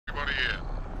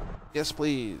Yes,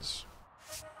 please.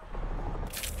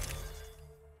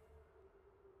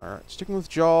 Alright, sticking with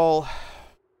Jaal.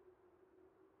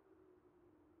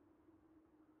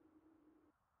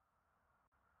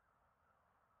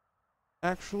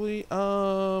 Actually,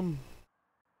 alright.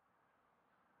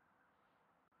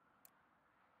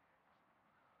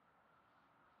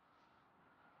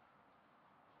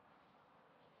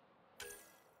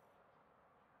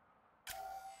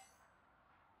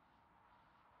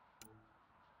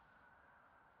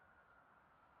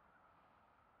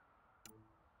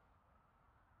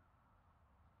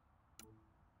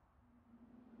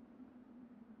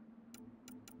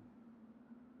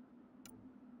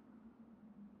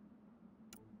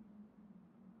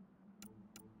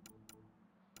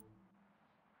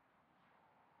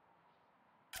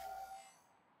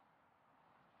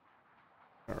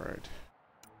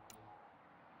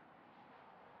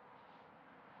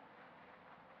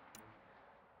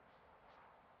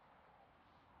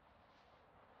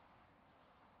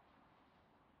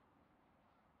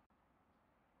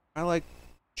 I like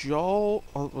Jaal.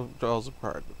 Oh, Jaal's a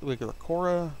part. Like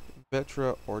Cora,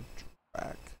 Vetra, or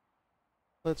Drac.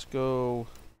 Let's go.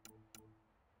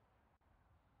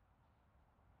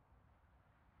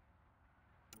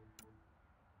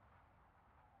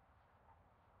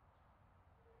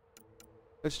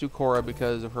 Let's do Cora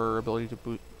because of her ability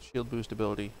to shield boost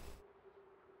ability.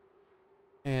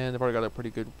 And they've already got a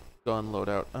pretty good gun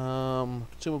loadout.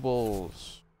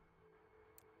 Consumables.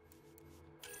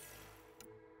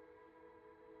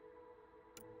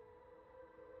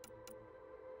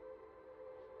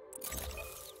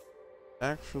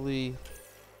 Actually,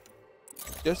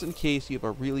 just in case you have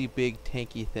a really big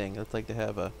tanky thing, I'd like to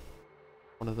have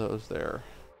one of those there.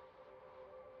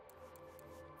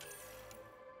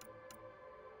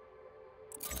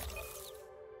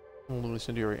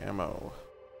 Incendiary ammo.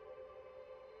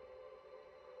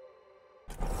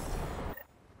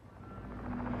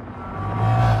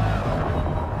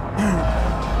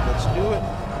 Let's do it.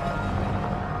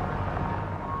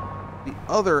 The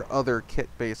other kit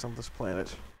base on this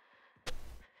planet.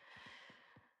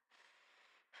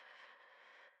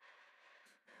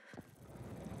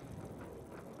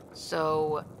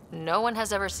 So, no one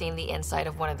has ever seen the inside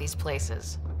of one of these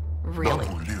places. Really?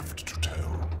 None who lived to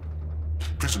tell.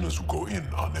 Prisoners who go in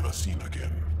are never seen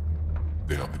again.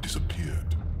 They have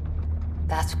disappeared.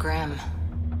 That's grim.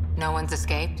 No one's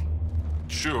escaped?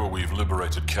 Sure, we've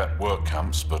liberated Ket work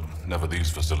camps, but never these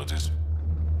facilities.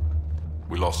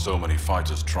 We lost so many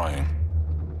fighters trying.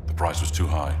 The price was too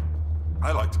high.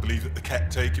 I like to believe that the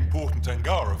Ket take important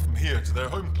Angara from here to their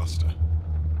home cluster.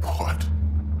 What?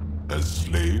 As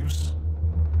slaves?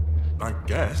 I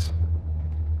guess.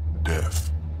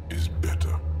 Death is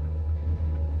better.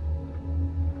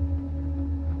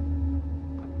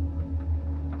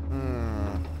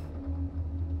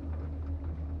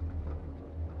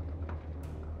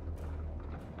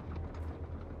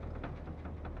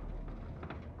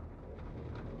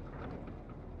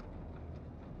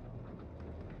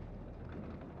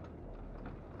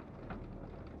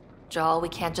 Jaal, we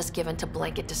can't just give in to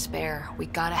blanket despair. We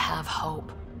gotta have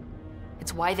hope.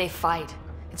 It's why they fight.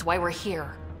 It's why we're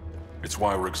here. It's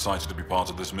why we're excited to be part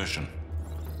of this mission.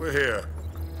 We're here.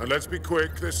 And let's be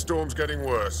quick, this storm's getting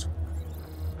worse.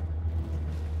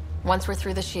 Once we're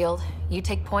through the shield, you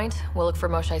take point, we'll look for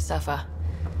Moshae Sepha.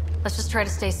 Let's just try to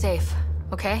stay safe,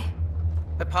 okay?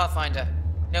 But Pathfinder,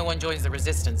 no one joins the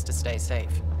Resistance to stay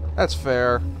safe. That's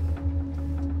fair.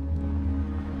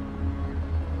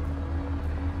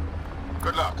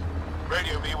 Good luck.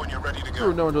 Radio me when you're ready to go.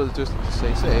 True, no one does it just to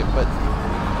stay safe, but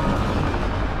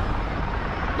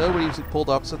nobody's pulled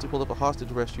up since they pulled up a hostage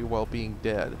rescue while being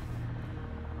dead.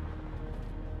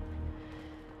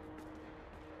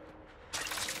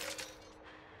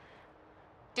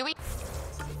 Do we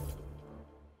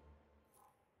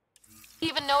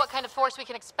even know what kind of force we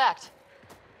can expect?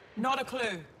 Not a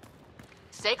clue.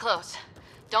 Stay close.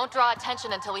 Don't draw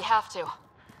attention until we have to.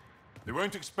 They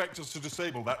won't expect us to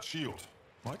disable that shield.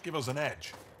 Might give us an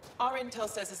edge. Our intel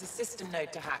says there's a system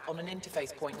node to hack on an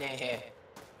interface point near here.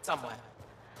 Somewhere.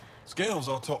 Scale's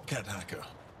our top Ket hacker.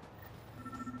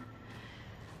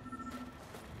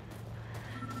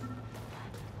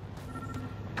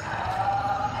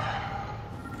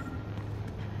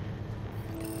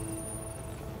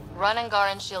 Run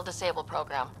Angaran shield disable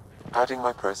program. Adding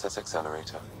my process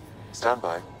accelerator. Stand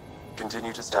by.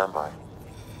 Continue to stand by.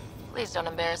 Please don't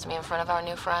embarrass me in front of our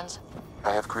new friends.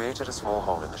 I have created a small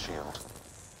hole in the shield.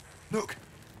 Look,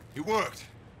 it worked.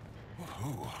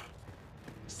 Woohoo.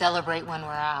 Celebrate when we're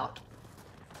out.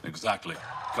 Exactly.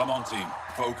 Come on, team.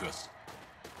 Focus.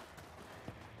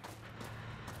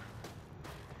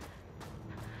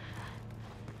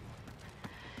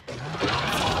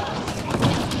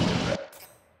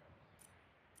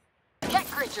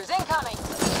 creatures incoming!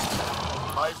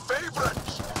 My favorite!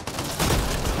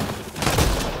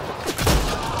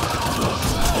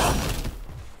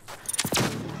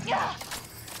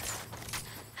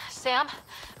 Sam,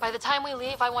 by the time we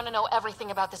leave, I want to know everything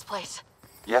about this place.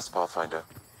 Yes, Pathfinder.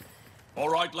 All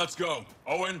right, let's go.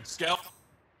 Owen, Scout.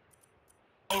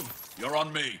 Oh, you're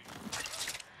on me.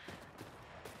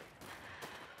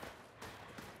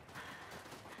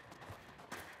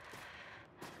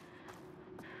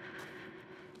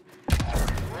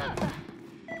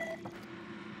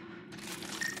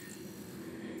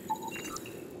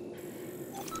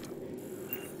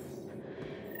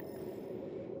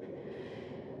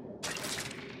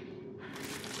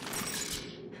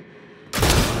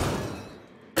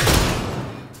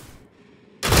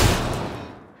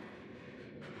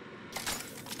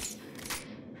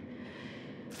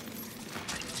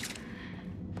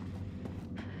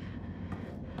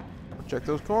 Check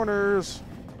those corners.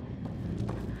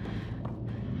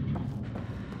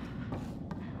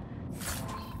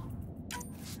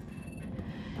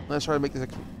 Let's try to make this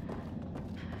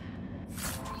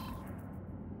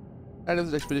I know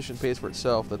this expedition pays for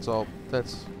itself, that's all.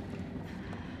 That's...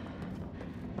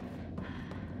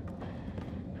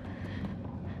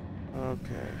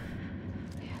 Okay.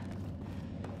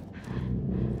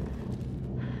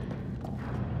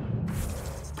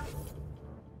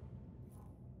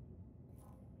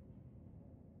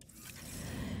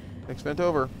 Next vent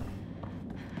over.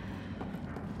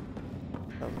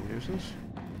 That was a nuisance.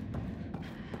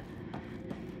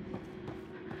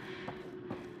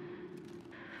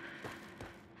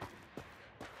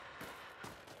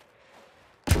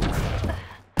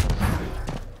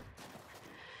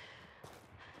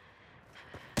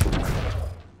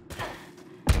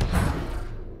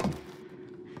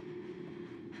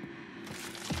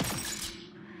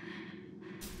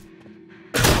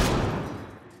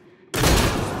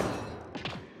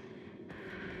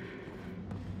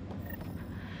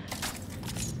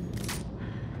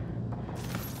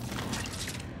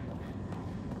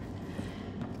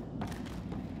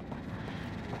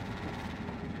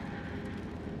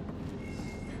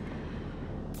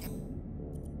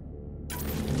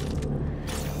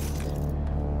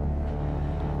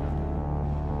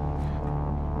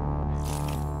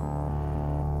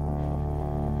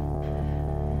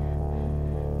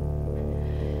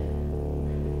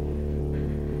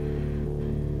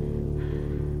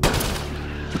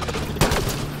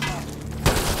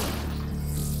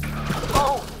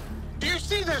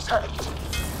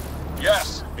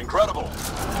 Yes, incredible.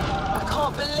 I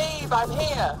can't believe I'm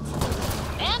here.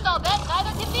 And I'll bet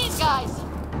neither can these guys.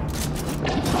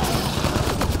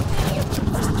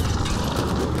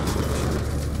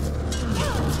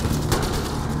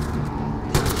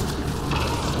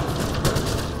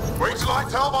 Wait till I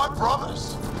tell my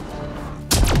brothers.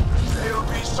 They'll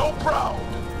be so proud.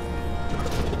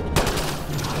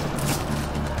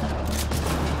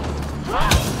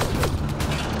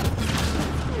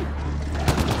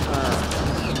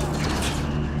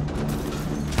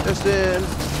 Just in.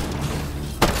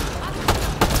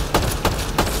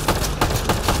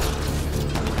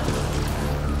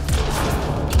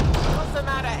 What's the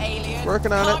matter, alien?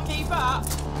 Working on Can't it. keep up.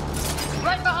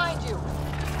 Right behind you.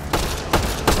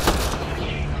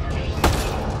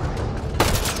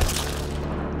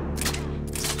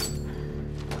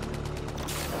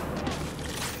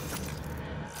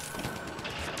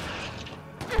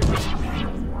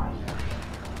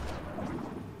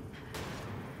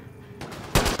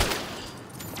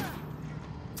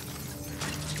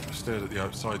 I've stared at the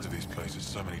outsides of these places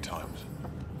so many times.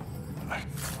 I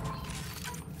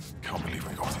can't believe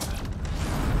we got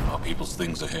in. Our people's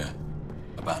things are here.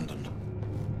 Abandoned.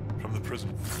 From the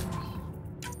prison.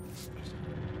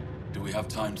 Do we have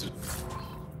time to...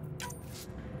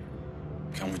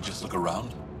 Can we just look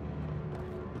around?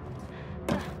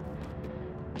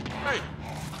 Hey!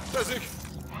 Bezik!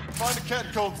 Find a cat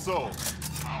called Soul.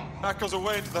 That goes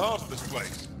away into the heart of this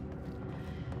place.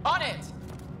 On it!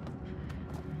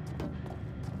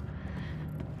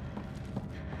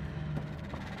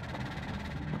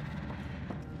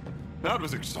 That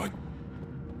was exciting.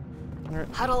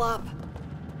 Huddle up.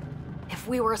 If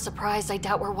we were a surprise, I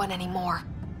doubt we're one anymore.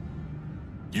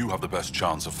 You have the best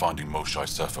chance of finding Moshae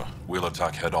Sefer. We'll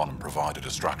attack head-on and provide a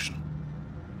distraction.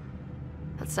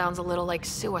 That sounds a little like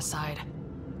suicide.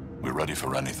 We're ready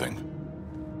for anything.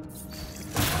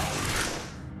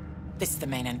 This is the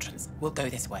main entrance. We'll go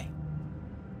this way.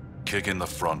 Kick in the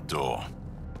front door.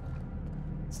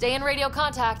 Stay in radio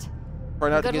contact. Try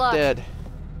not to Good get luck. dead.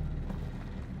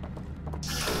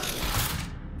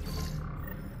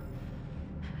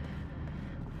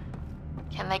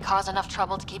 Can they cause enough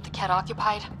trouble to keep the Ket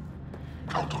occupied?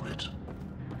 Count on it.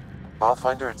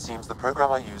 Pathfinder, it seems the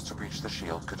program I used to breach the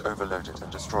shield could overload it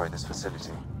and destroy this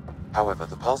facility. However,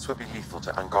 the pulse would be lethal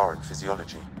to Angaran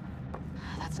physiology.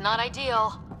 That's not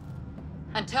ideal.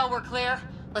 Until we're clear,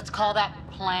 let's call that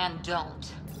Plan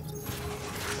Don't.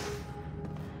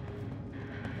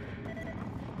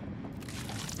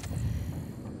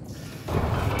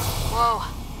 Whoa.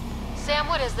 Sam,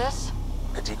 what is this?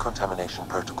 A decontamination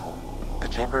protocol. The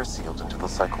chamber is sealed until the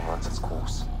cycle runs its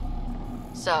course.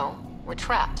 So, we're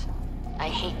trapped. I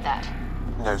hate that.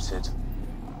 Noted.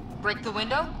 Break the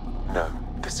window? No,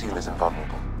 the seal is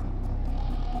invulnerable.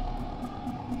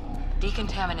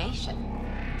 Decontamination?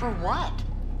 For what?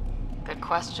 Good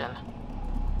question.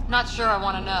 Not sure I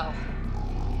want to know.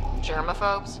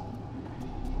 Germaphobes?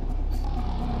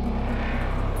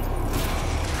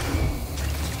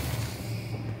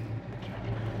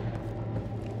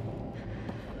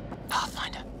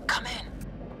 Pathfinder, come in.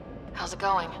 How's it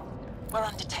going? We're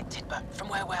undetected, but from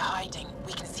where we're hiding,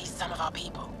 we can see some of our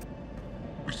people.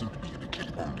 We seem to be in the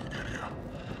kill-only area.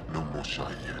 No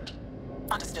Moshae yet.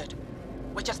 Understood.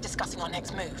 We're just discussing our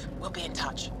next move. We'll be in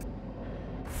touch.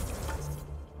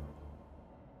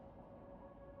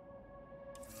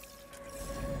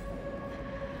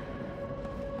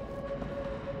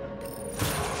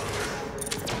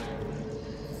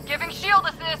 Giving shield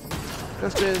assist!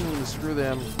 Justin, screw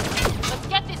them. Let's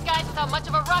get these guys without much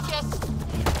of a ruckus!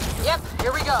 Yep,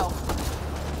 here we go.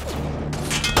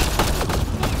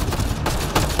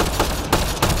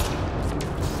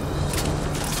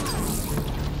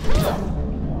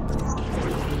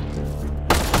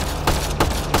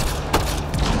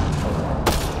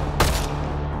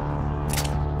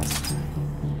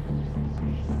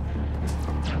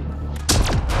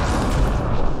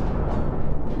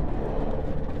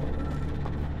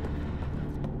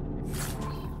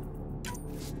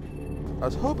 I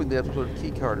was hoping they had some sort of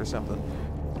key card or something.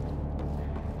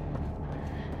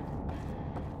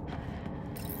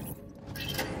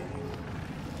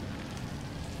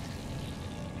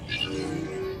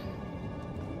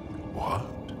 What?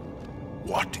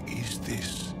 What is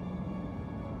this?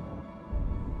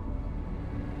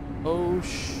 Oh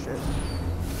shit.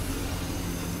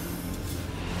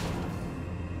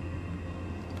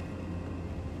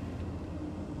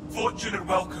 Fortunate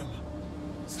welcome.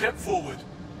 Step forward.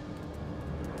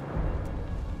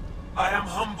 I am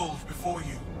humbled before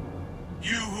you.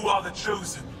 You who are the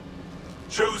chosen.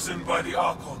 Chosen by the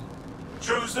Archon.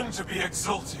 Chosen to be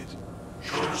exalted.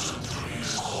 Chosen to be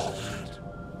exalted.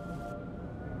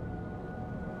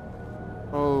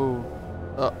 Oh.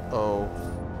 Uh-oh.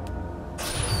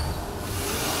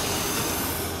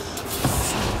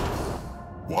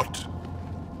 What?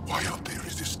 Why aren't they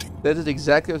resisting? That is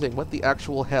exactly the thing. What the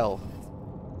actual hell?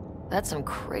 That's some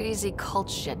crazy cult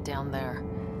shit down there.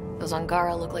 Those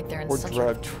Angara look like they're in Or some sort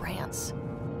of drugged. trance.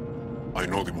 I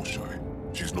know the Moshae.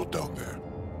 She's not down there.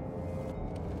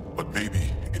 But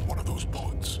maybe in one of those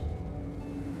pods.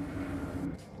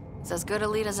 It's as good a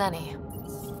lead as any.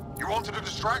 You wanted a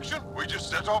distraction? We just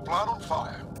set our plan on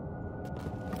fire.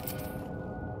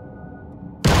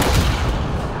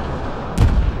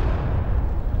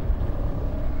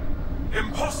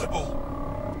 Impossible!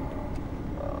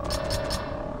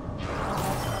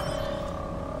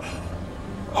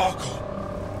 Archon,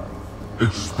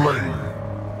 Explain.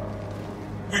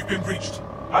 we've been breached.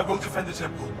 I will defend the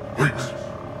temple. Wait.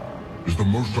 Is the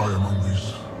Moshae among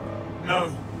these?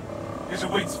 No. It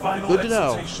awaits final Good to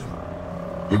know. exaltation.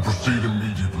 Then proceed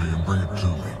immediately and bring it to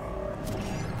me.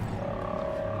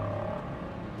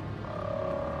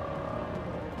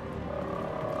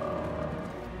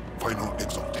 Final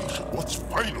exaltation? What's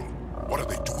final? What are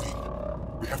they doing?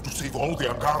 We have to save all the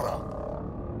Angara.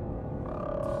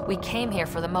 We came here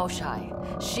for the Moshae.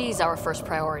 She's our first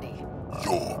priority.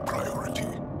 Your priority.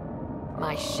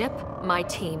 My ship, my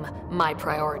team, my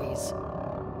priorities.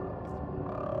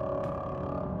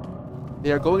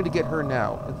 They are going to get her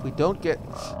now. If we don't get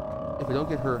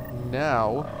her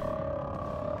now,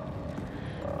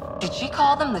 Did she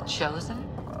call them the Chosen?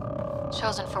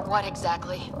 Chosen for what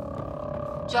exactly?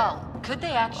 Joel, could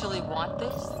they actually want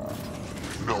this?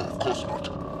 No, of course not.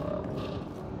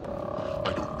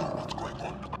 I don't know what's going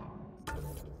on.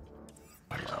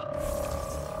 Either.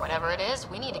 Whatever it is,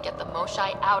 we need to get the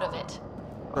Moshae out of it.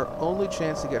 our only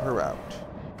chance to get her out.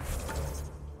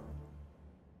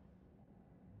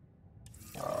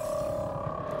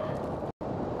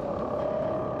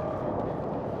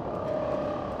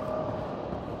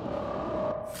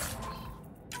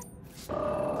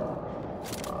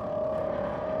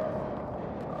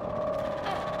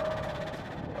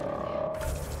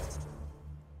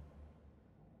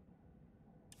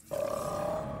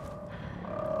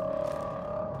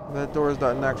 That door is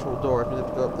not an actual door. We have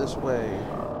to go up this way.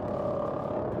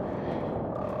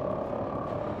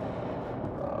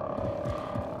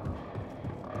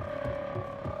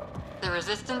 The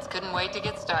Resistance couldn't wait to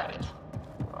get started.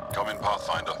 Come in,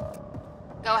 Pathfinder.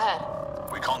 Go ahead.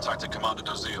 We contacted Commander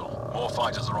Dozil. More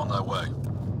fighters are on their way.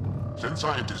 Send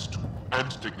scientists too, and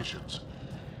technicians.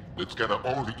 Let's gather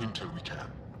all the intel we can.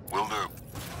 Will do.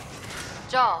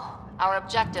 Joel, our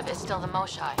objective is still the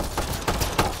Moshae.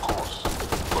 Of course,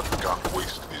 but we can't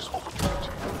waste this opportunity.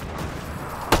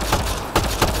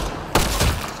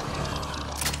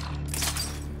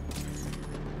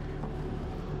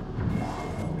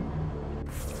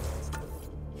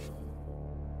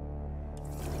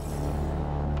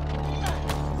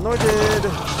 No, I did.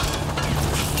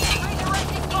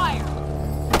 Redirecting fire.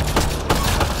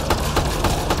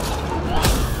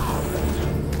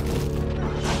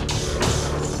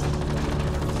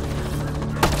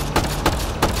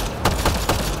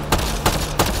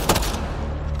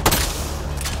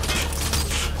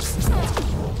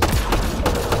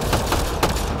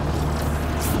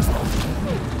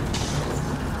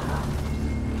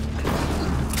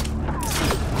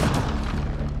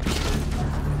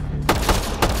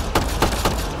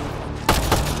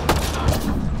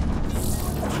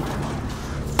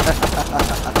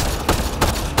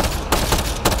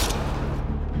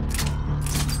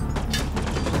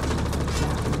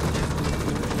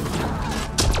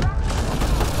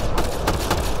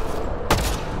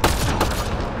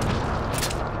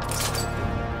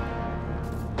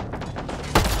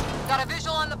 Got a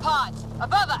visual on the pods.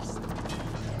 Above us.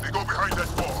 They go behind that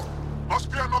wall.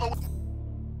 Must be another way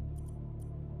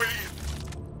in.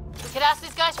 We could ask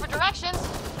these guys for directions.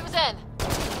 Who's in?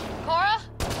 Cora?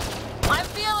 I'm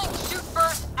feeling shoot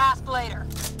first, ask later.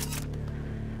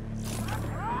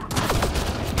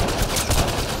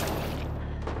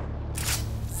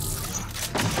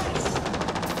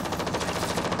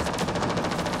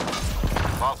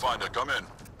 Pathfinder, come in.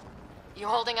 You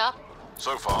holding up?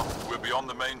 So far, we're beyond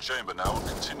the main chamber now and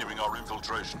continuing our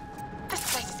infiltration.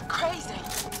 This place is crazy.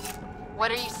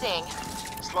 What are you seeing?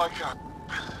 It's like I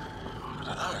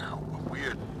don't know, a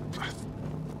weird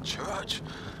church.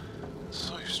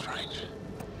 So strange.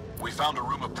 We found a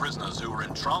room of prisoners who were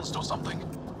entranced or something.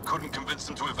 Couldn't convince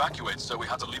them to evacuate, so we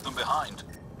had to leave them behind.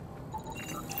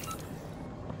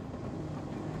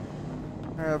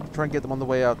 I'll try and get them on the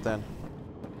way out then.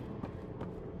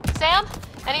 Sam?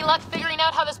 Any luck figuring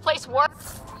out how this place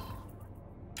works?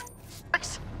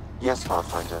 Yes,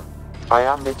 Pathfinder. I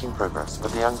am making progress,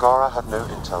 but the Angara had no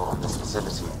intel on this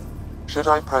facility. Should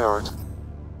I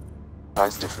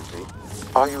prioritize differently?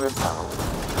 Are you empowered?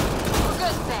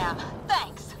 Good, Sam.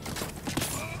 Thanks.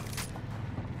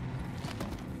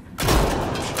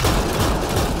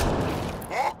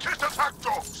 More kit attack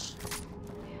dogs!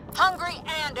 Hungry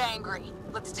and angry.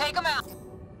 Let's take them out.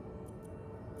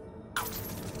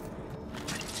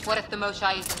 What if the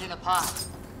Moshae isn't in a pod?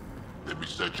 Let me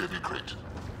search every crate.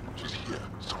 She's here,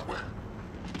 somewhere.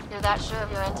 You're that sure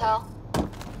of your intel?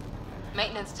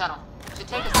 Maintenance tunnel. Should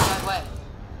take us the right way.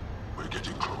 We're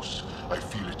getting close. I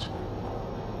feel it.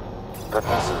 That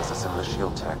also is a similar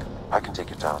shield tech. I can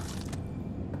take it down.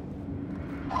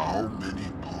 How many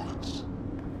bullets?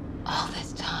 All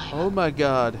this time. Oh my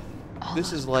god. All This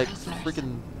those is like prisoners.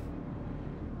 freaking...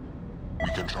 We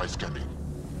can try scanning.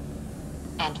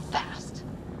 And fast.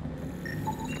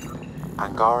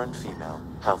 Angaran female,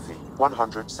 healthy,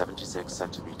 176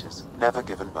 centimeters, never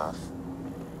given birth.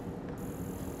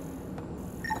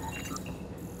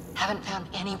 Haven't found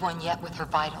anyone yet with her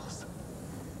vitals.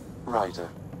 Ryder,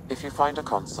 if you find a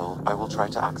console, I will try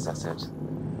to access it.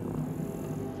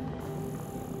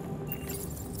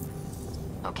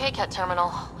 Okay, Cat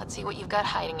Terminal. Let's see what you've got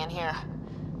hiding in here.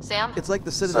 Sam? It's like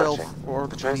the Citadel Searching. or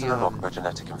The Chosen the, unlocked by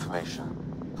genetic information.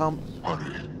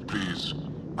 Hurry, please.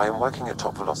 I am working at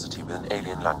top velocity with an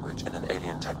alien language and an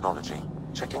alien technology,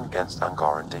 checking against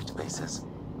Angaran databases.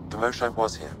 The Moshae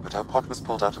was here, but her pod was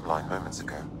pulled out of line moments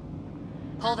ago.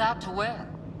 Pulled out to where?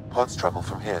 Pods travel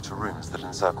from here to rooms that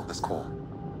encircle this core.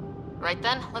 Right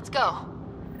then, let's go.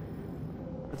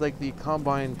 It's like the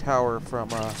Combine Tower from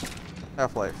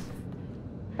Half-Life.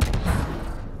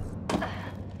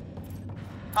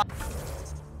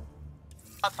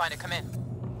 Pathfinder, come in.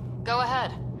 Go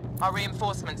ahead. Our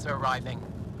reinforcements are arriving.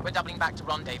 We're doubling back to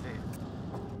rendezvous.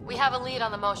 We have a lead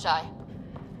on the Moshae.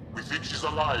 We think she's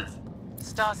alive.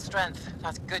 Star strength.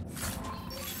 That's good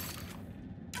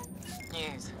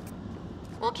news.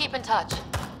 We'll keep in touch.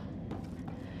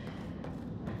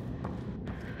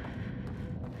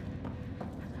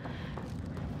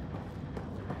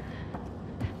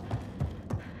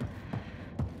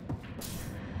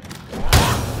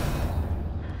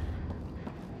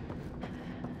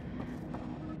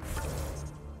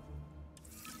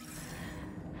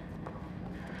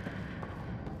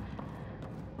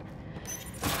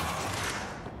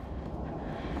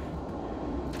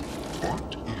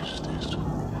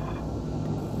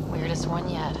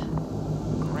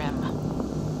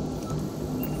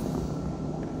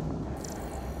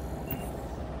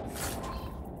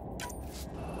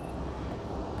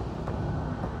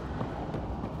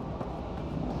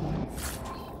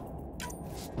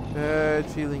 bad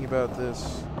feeling about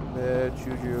this. Bad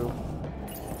juju.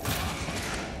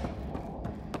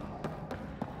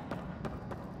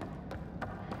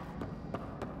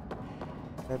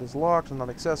 That is locked and not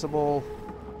accessible.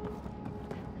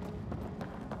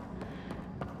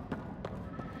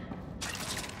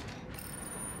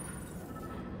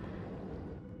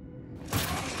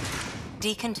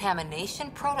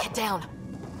 Decontamination protocol? Get down.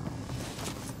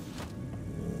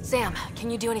 Sam,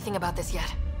 can you do anything about this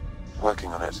yet? Working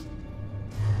on it.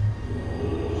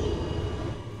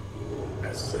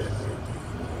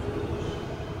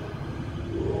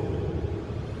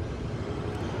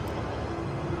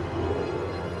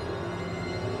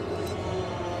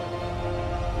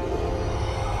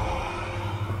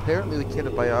 Apparently the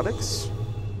antibiotics.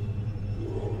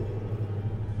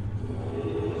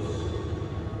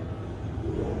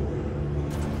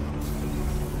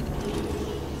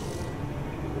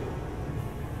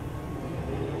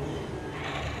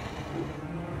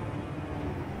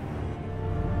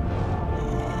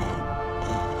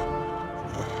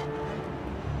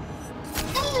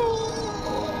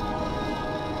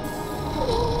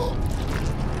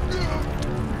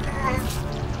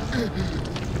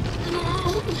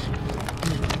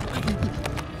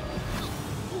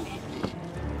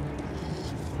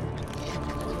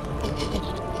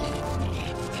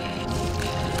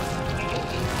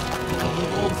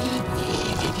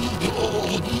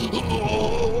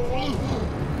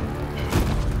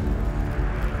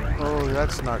 Oh,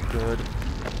 that's not good.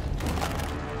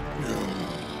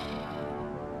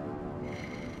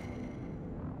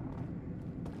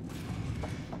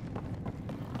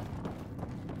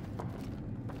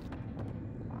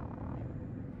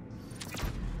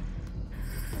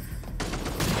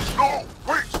 No,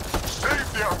 wait!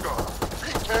 Save the Angara!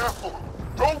 Be careful!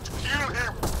 Don't kill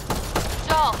him!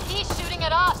 Joel, he's shooting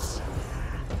at us!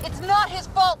 It's not his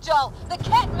fault, Joel! The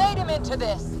cat made him into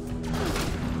this!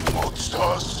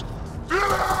 Monsters!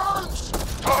 Villains!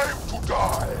 Time to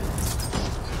die!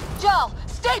 Joel,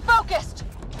 stay focused!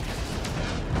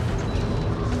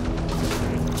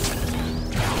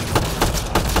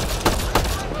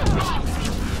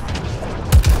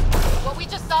 What we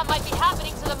just saw might be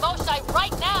happening to the Moshae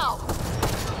right now!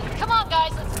 Come on,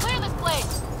 guys, let's clear this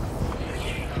place!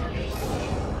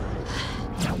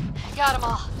 Got them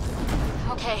all.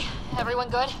 Okay, everyone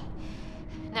good?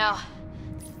 Now...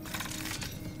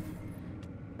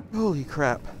 Holy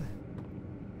crap.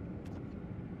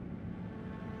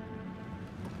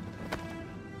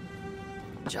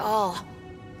 Joel.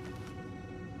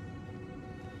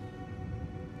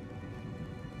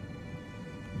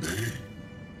 They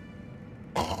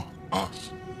are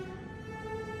us.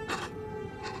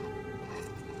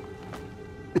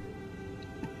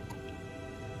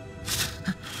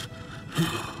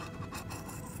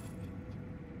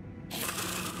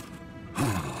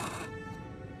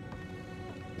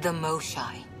 The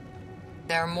Moshae.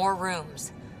 There are more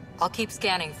rooms. I'll keep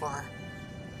scanning for her.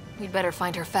 We'd better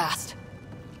find her fast.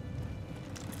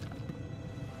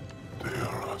 They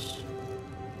are us.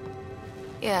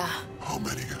 Yeah. How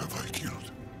many have I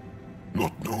killed?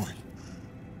 Not knowing.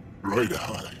 Right,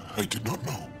 I did not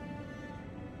know.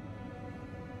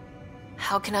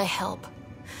 How can I help?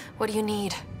 What do you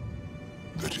need?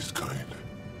 That is kind.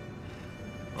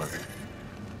 I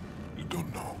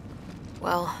don't know.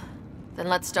 Well, then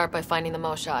let's start by finding the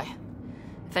Moshae.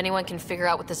 If anyone can figure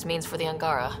out what this means for the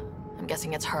Angara, I'm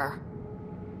guessing it's her.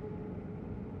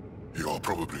 You're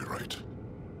probably right.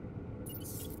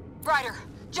 Ryder,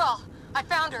 Joel, I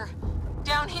found her.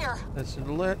 Down here. That's it.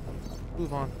 Let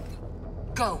move on.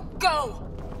 Go! Go!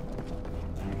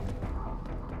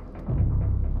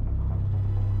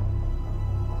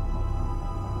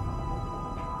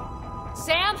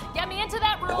 Sam, get me into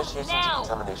that room Initiating now!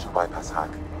 decontamination bypass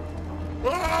hack.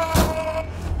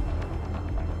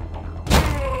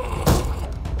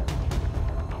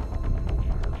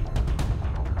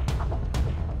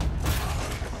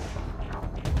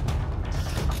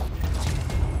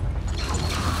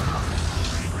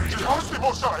 How's the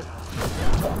Moshae?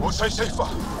 Moshae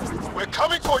safer. We're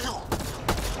coming for you!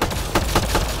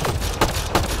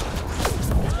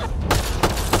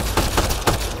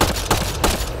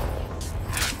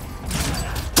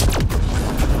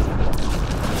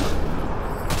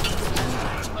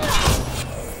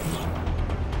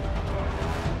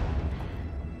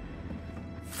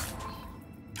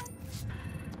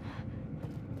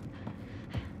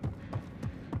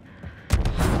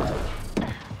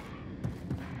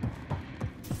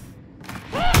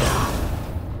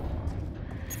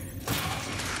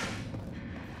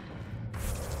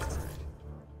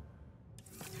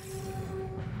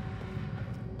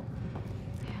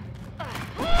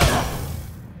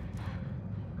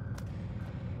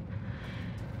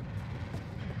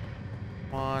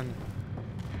 on.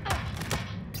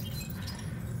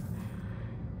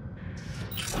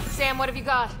 Sam, what have you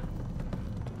got?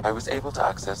 I was able to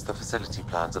access the facility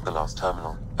plans at the last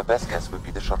terminal. A best guess would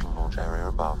be the shuttle launch area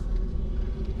above.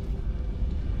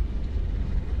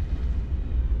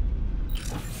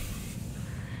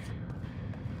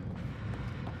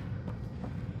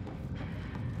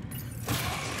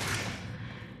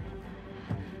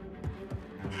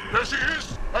 There she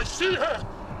is! I see her!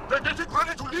 They're getting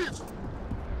ready to leave!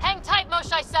 Hang tight,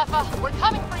 Moshae Sefa. We're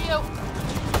coming for you.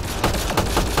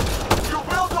 You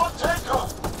will not take her!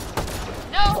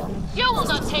 No, you will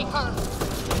not take her.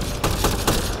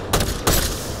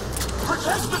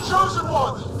 Protect the Chosen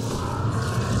One!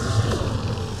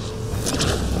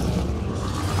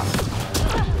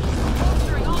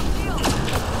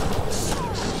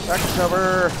 Back to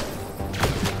cover.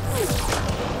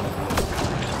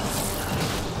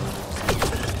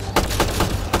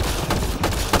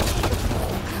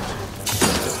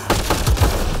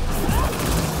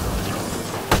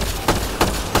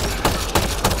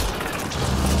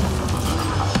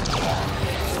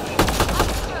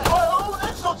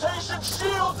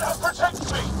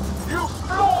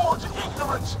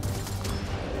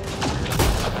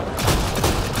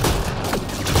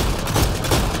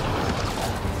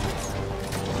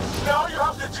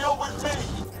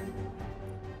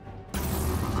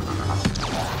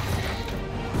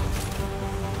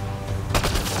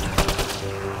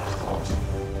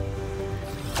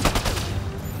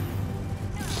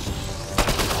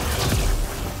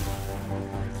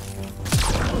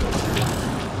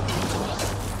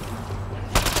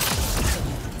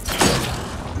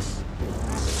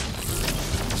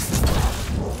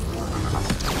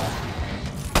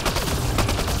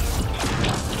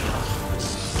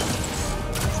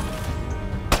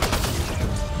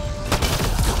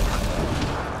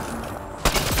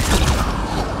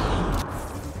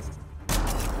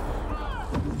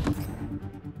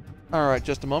 Alright,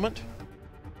 just a moment.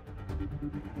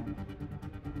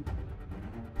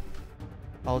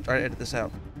 I'll try to edit this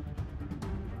out.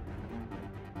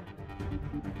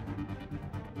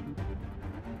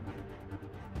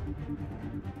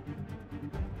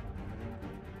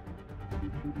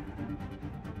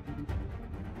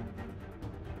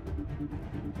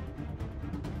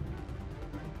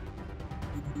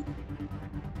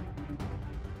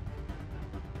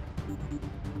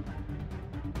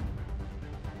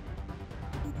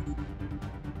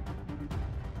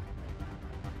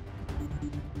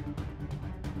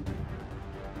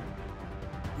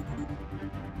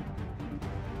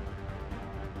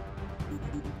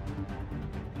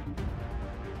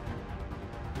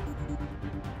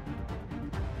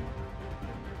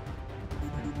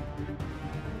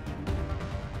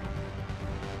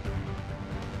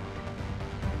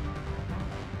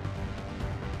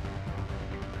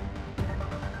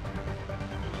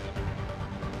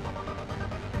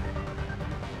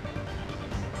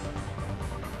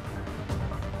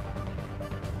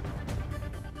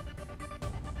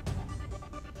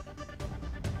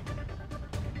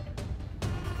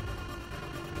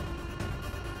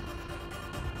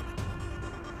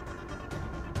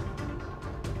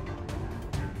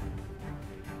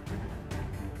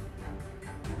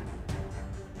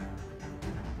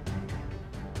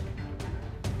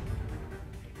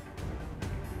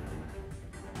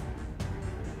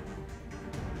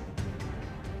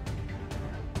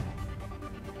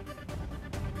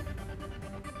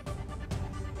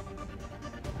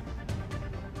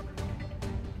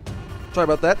 Sorry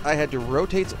about that. I had to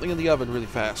rotate something in the oven really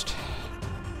fast.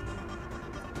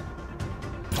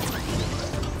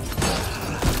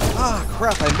 Ah,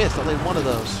 crap, I missed. I laid one of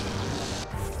those.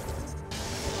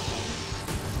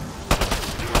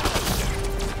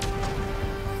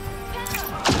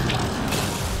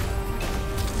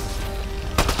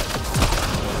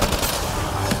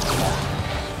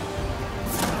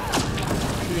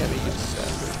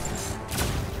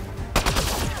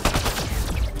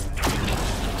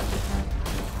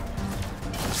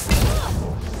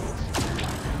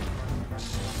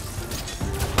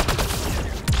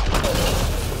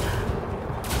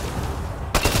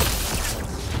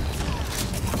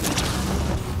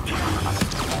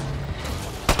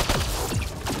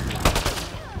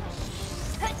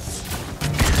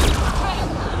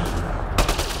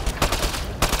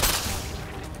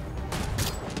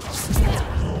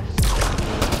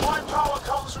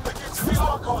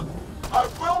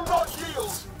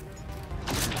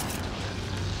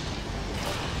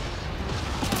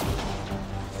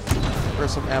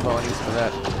 There's some ammo I need for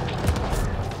that.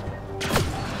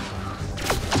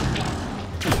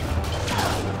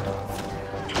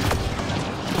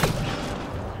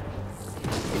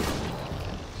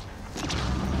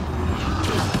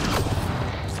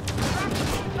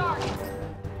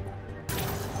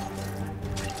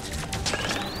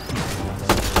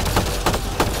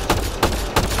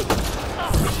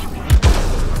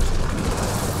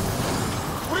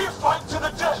 the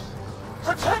death!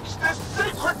 Protect this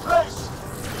sacred place!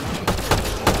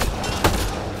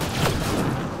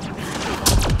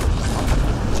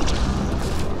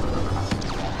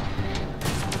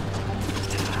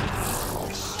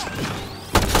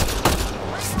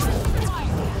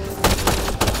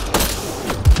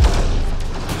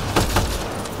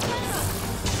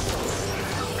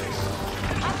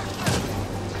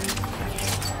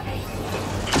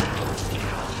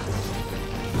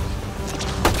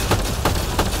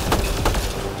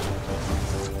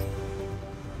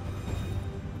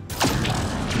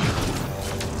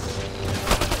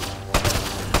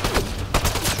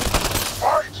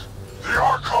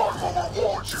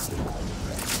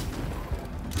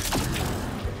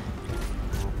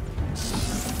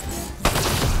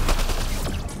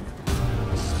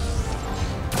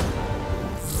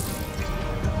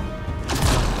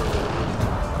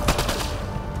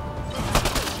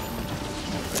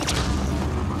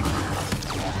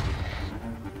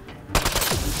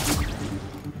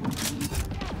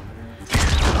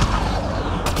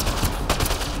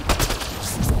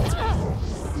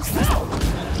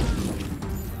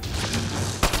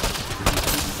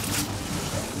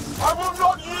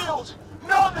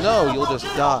 No, you'll just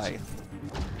die.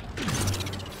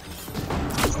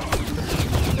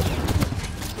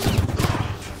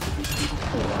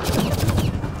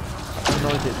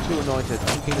 Anointed, too anointed,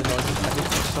 unpaid anointed. I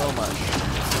hate you so much.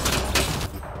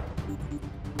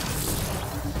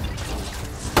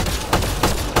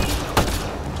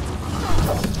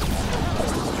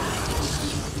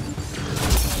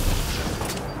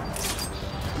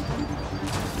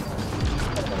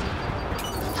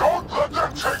 Don't let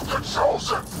them take the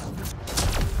Chosen!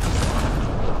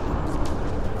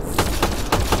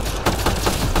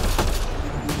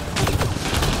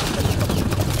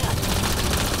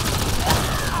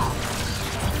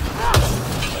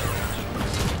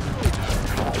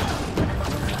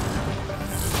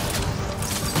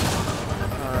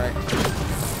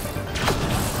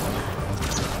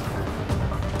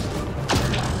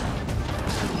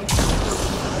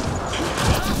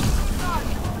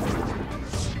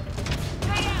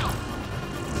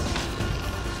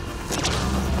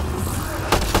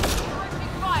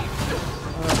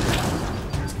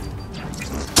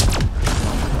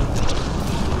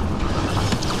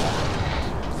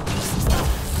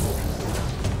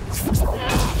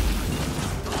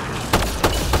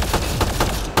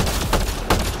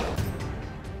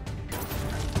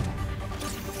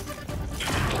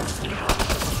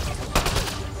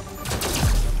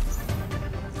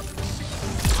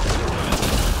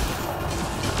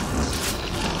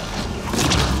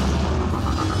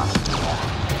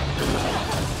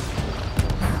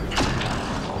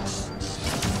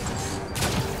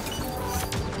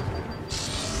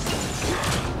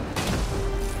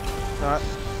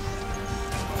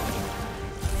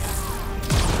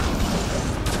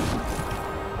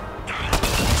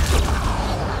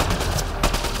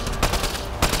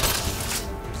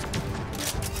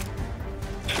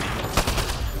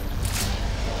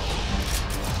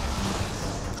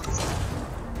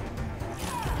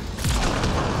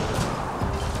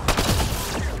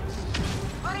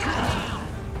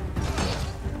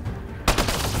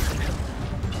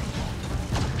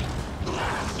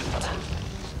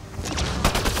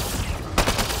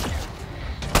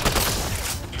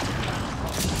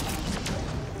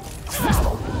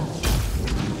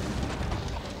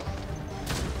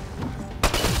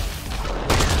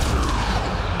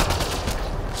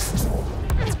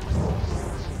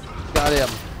 Got him.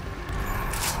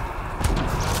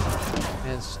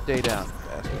 And stay down,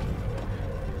 bastard.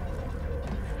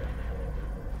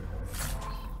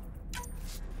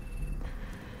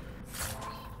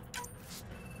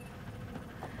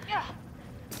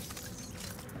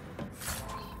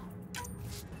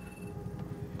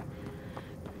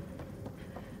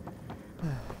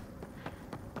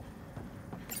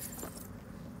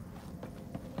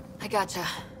 I gotcha.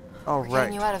 All We're right.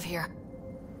 getting you out of here.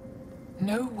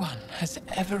 No one has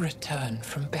ever returned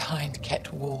from behind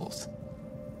Ket walls.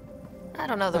 I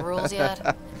don't know the rules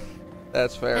yet.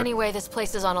 That's fair. Anyway, this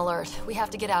place is on alert. We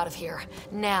have to get out of here.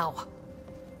 Now.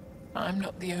 I'm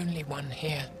not the only one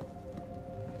here.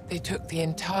 They took the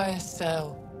entire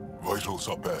cell. Vitals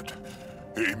are bad.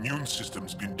 The immune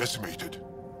system's been decimated.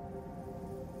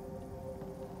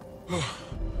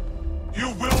 You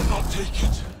will not take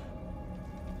it.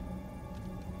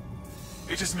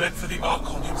 It is meant for the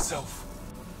Archon himself.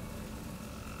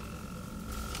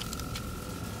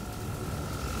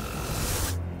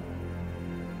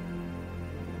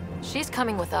 She's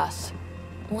coming with us.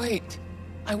 Wait.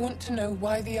 I want to know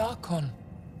why the Archon.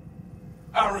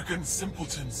 Arrogant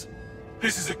simpletons.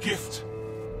 This is a gift.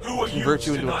 Who are Convert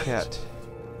you into a tonight? cat.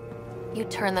 You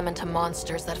turn them into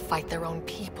monsters that fight their own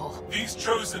people. These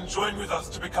chosen join with us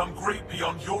to become great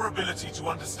beyond your ability to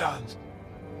understand.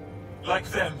 Like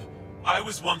them, I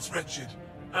was once wretched,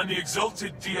 and the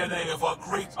exalted DNA of our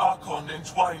great Archon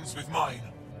entwines with mine.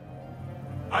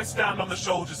 I stand on the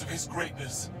shoulders of his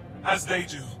greatness, as they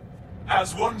do,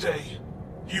 as one day,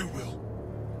 you will.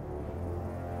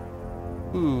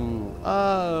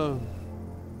 Ooh,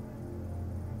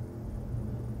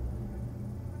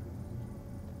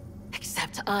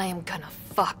 Except I'm gonna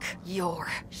fuck your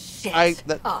shit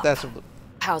up. That's a...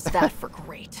 How's that for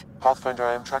great? Pathfinder,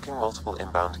 I am tracking multiple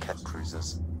inbound Ket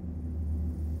cruisers.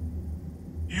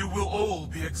 You will all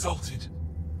be exalted.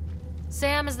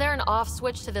 Sam, is there an off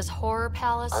switch to this horror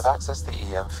palace? I've accessed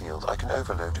the EM field. I can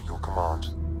overload at your command.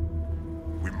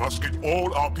 We must get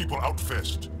all our people out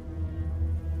first.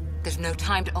 There's no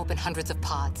time to open hundreds of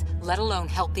pods, let alone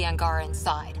help the Angara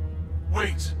inside.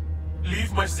 Wait.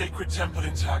 Leave my sacred temple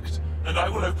intact, and I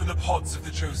will open the pods of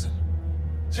the Chosen.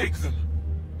 Take them.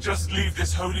 Just leave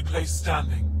this holy place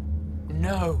standing.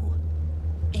 No.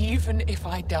 Even if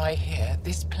I die here,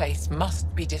 this place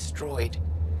must be destroyed.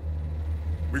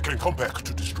 We can come back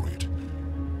to destroy it.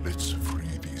 Let's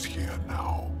free these here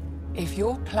now. If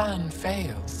your plan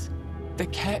fails, the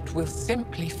Ket will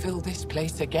simply fill this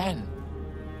place again.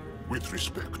 With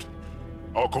respect,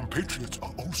 our compatriots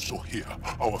are also here.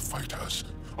 Our fighters,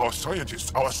 our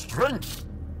scientists, our strength.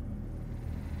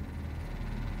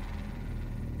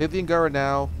 Hit the Angara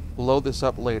now. Blow this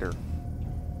up later.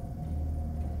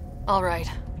 Alright.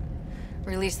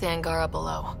 Release the Angara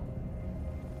below.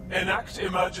 Enact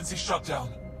emergency shutdown.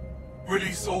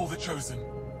 Release all the Chosen.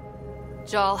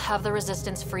 Jal, have the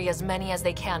Resistance free as many as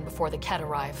they can before the Ket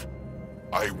arrive.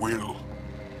 I will.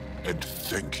 And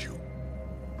thank you.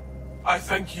 I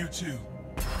thank you too.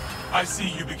 I see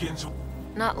you begin to...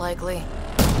 Not likely.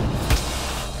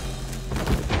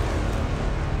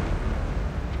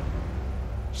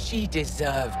 She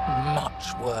deserved much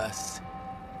worse.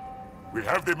 We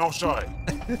have the Moshae.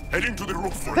 Heading to the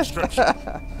roof for extraction.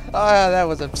 That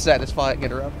was a satisfying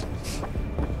interrupt.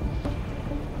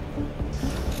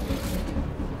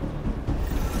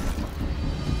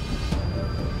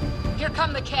 Here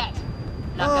come the Ket.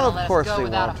 Not gonna let us go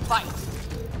without a fight.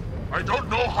 I don't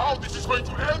know how this is going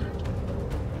to end.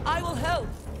 I will help.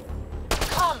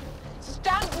 Come,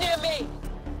 stand near me.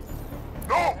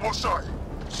 No, Moshae.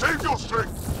 Save your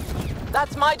strength.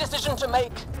 That's my decision to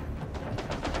make.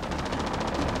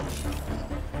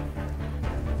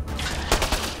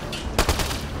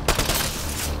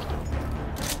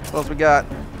 What else we got?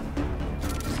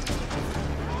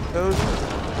 Those.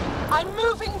 I'm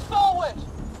moving forward.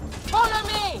 Follow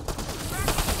me.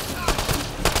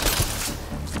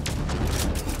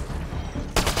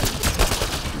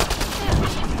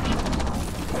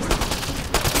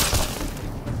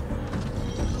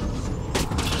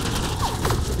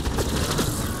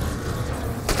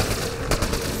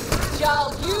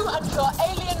 Jal, you and your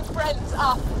alien friends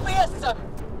are fearsome.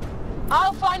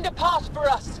 I'll find a path for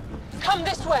us. Come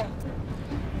this way.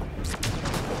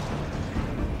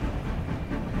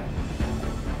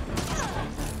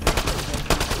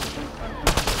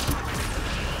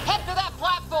 Head to that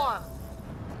platform.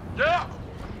 Yeah,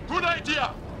 good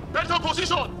idea. Better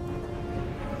position.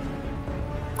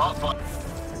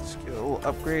 Let's go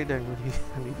upgrade. I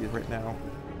need it right now.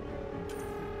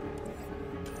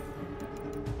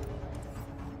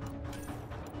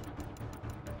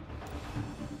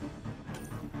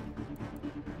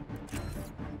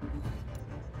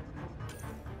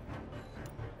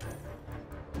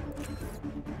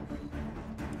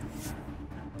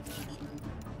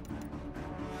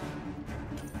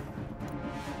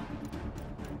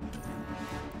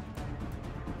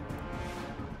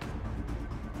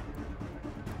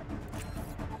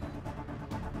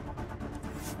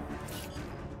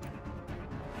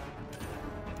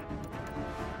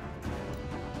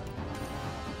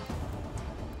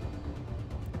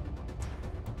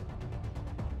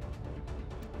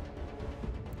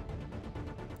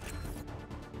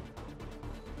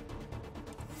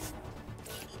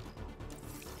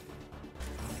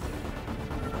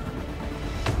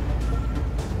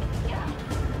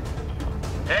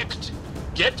 Act.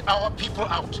 Get our people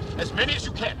out. As many as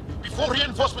you can, before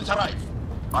reinforcements arrive.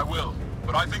 I will,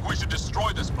 but I think we should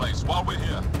destroy this place while we're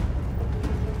here.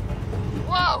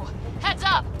 Whoa! Heads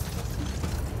up!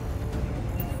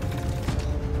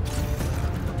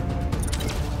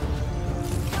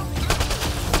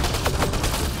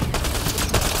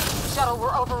 Shuttle,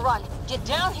 we're overrun. Get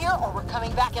down here or we're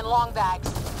coming back in long bags.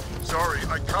 Sorry,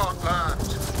 I can't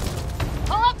land.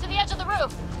 Pull up to the edge of the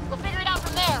roof. We'll figure it out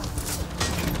from there.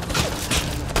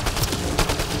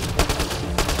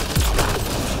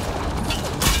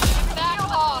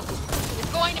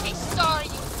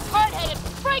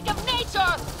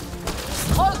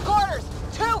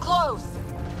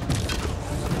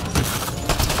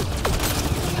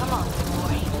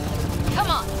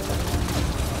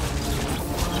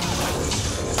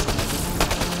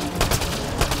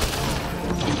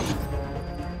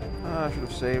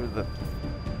 save the...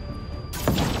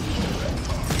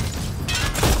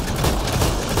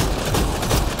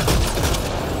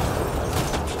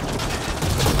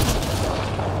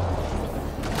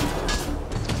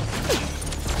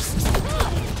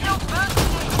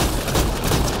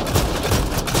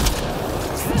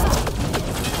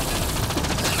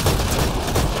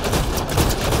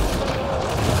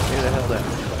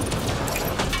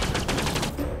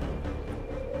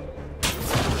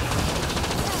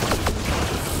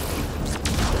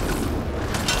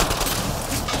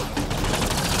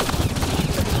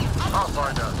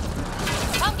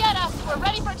 Come get us! We're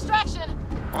ready for extraction!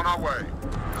 On our way.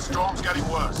 The storm's getting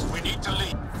worse. We need to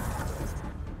leave.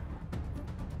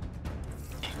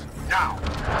 Now!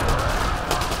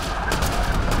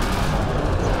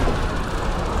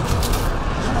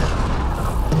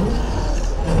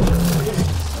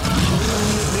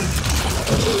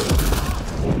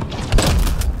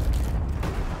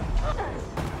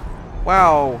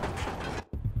 Wow.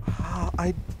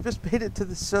 I just made it to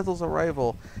the Settle's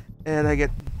arrival, and I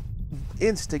get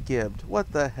insta-gibbed.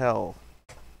 What the hell?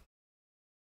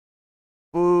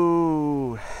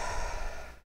 Ooh.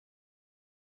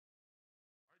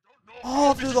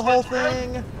 All through the whole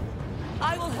thing.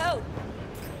 I will help.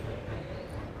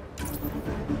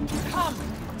 Come,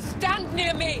 stand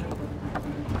near me.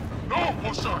 No,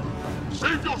 Moshae!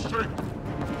 Save your strength!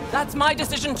 That's my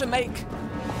decision to make.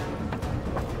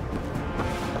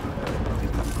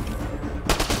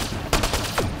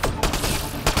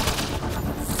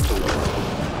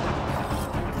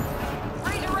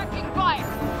 Redirecting fire.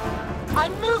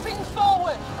 I'm moving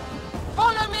forward.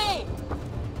 Follow me.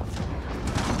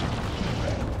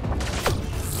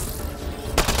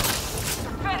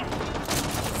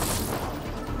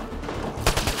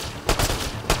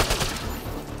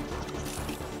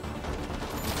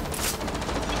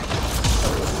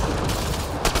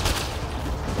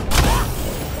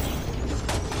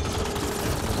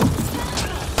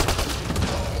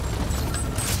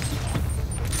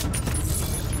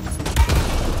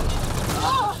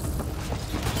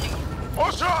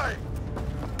 Moshae!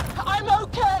 I'm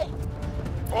okay.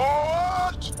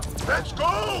 Forward! Let's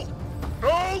go!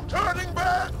 No turning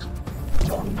back!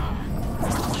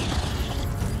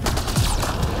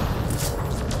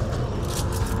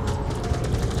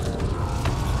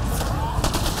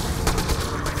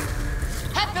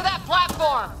 Head to that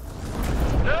platform.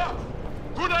 Yeah!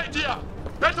 Good idea!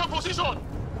 Better position!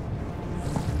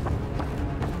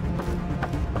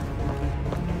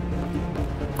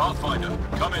 Pathfinder,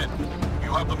 come in.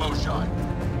 You have the Moshae.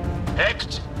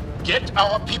 Hecht, get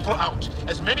our people out.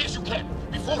 As many as you can,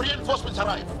 before reinforcements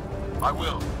arrive. I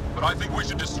will, but I think we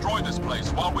should destroy this place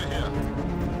while we're here.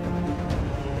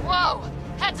 Whoa!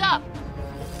 Heads up!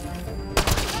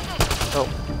 Oh.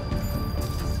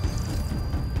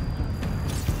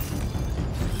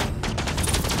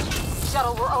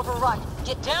 Shuttle, we're overrun.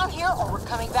 Get down here or we're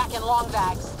coming back in long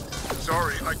bags.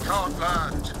 Sorry, I can't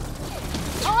land.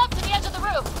 Pull up to the edge of the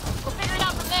roof. We'll figure it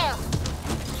out from there.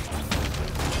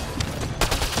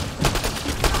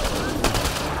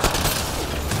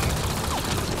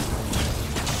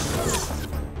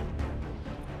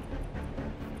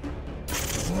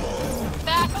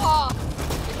 Back off!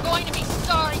 You're going to be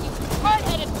sorry, you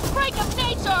hard-headed freak of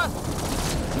nature!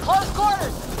 Close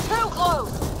quarters! Too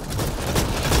close!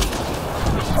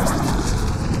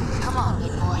 Come on,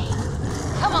 big boy.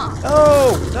 Come on!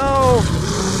 Oh, no!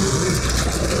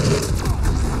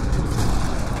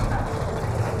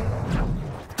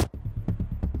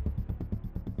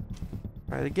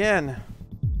 Try it again.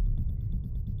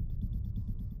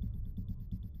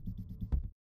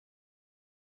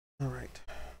 All right.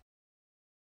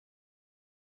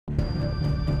 Don't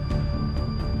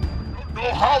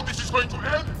know how this is going to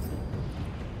end.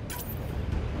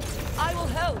 I will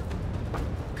help.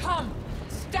 Come,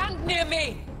 stand near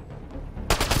me.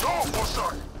 No,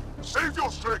 Moshae! Save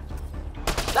your strength!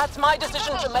 That's my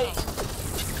decision to make.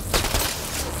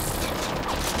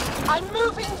 I'm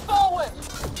moving forward.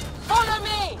 Follow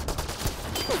me.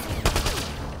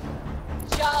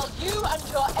 Jarl, you and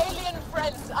your alien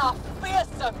friends are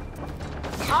fearsome.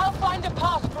 I'll find a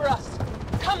path for us.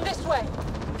 Come this way.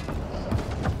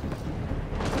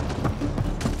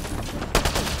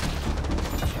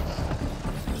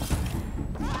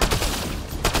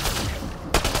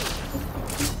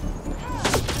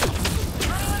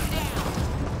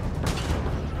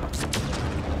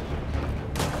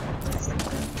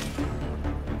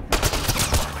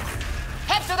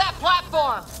 Head to that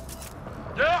platform.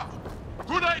 Yeah!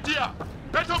 Good idea!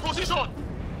 Better position!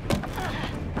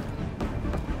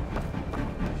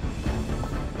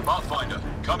 Pathfinder,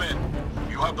 come in.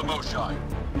 You have the Moshae.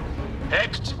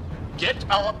 Hecht, Get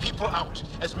our people out.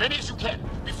 As many as you can,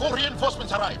 before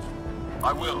reinforcements arrive.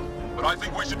 I will, but I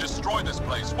think we should destroy this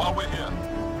place while we're here.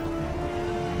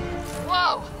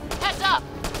 Whoa! Heads up!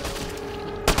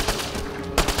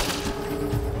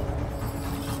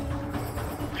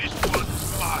 This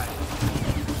one's mine.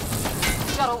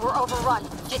 Shuttle, we're overrun.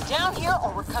 Get down here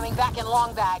or we're coming back in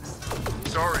long bags.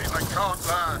 Sorry, I can't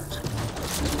land.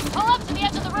 Pull up to the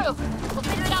edge of the roof. We'll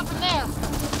figure it out from there.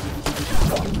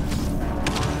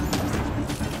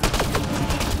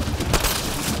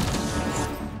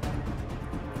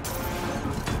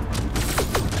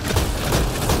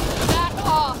 Back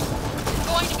off! You're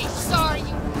going to be sorry,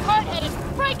 you hard-headed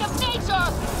freak of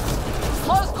nature!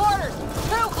 Close quarters!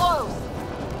 Too close!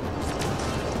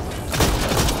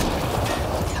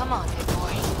 Come on, big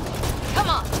boy. Come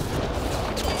on!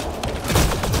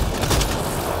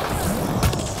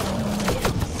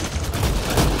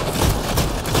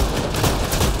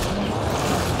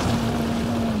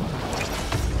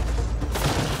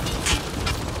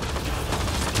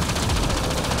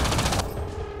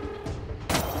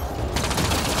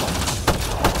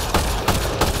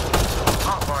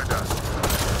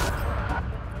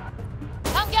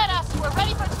 Come get us! We're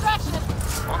ready for extraction!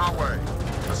 On our way.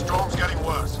 The storm's getting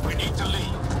worse. We need to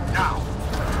leave. Now!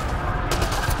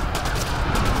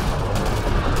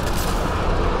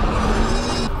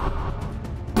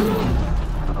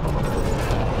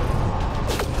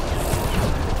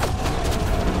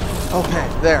 Okay,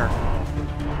 there.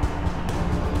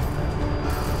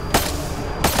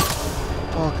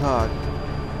 Oh god.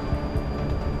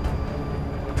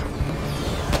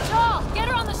 Joel, get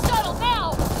her on the shuttle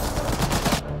now!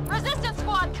 Resistance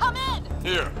squad, come in!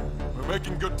 Here. We're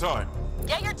making good time.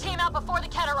 Get your team out before the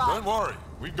Ken arrives. Don't worry.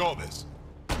 We got this.